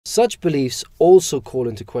Such beliefs also call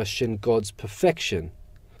into question God's perfection.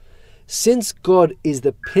 Since God is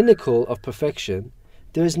the pinnacle of perfection,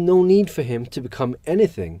 there is no need for him to become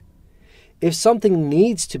anything. If something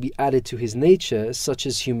needs to be added to his nature, such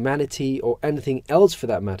as humanity or anything else for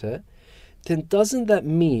that matter, then doesn't that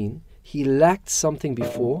mean he lacked something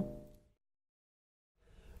before?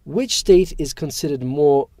 Which state is considered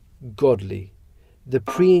more godly, the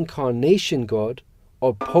pre-incarnation God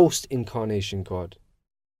or post-incarnation God?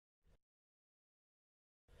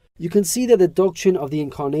 You can see that the doctrine of the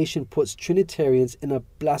Incarnation puts Trinitarians in a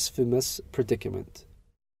blasphemous predicament.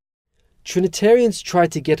 Trinitarians try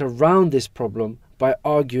to get around this problem by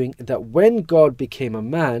arguing that when God became a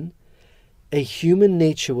man, a human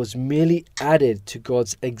nature was merely added to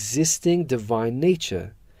God's existing divine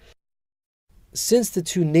nature. Since the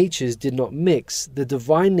two natures did not mix, the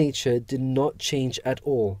divine nature did not change at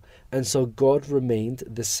all, and so God remained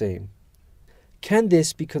the same. Can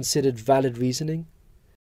this be considered valid reasoning?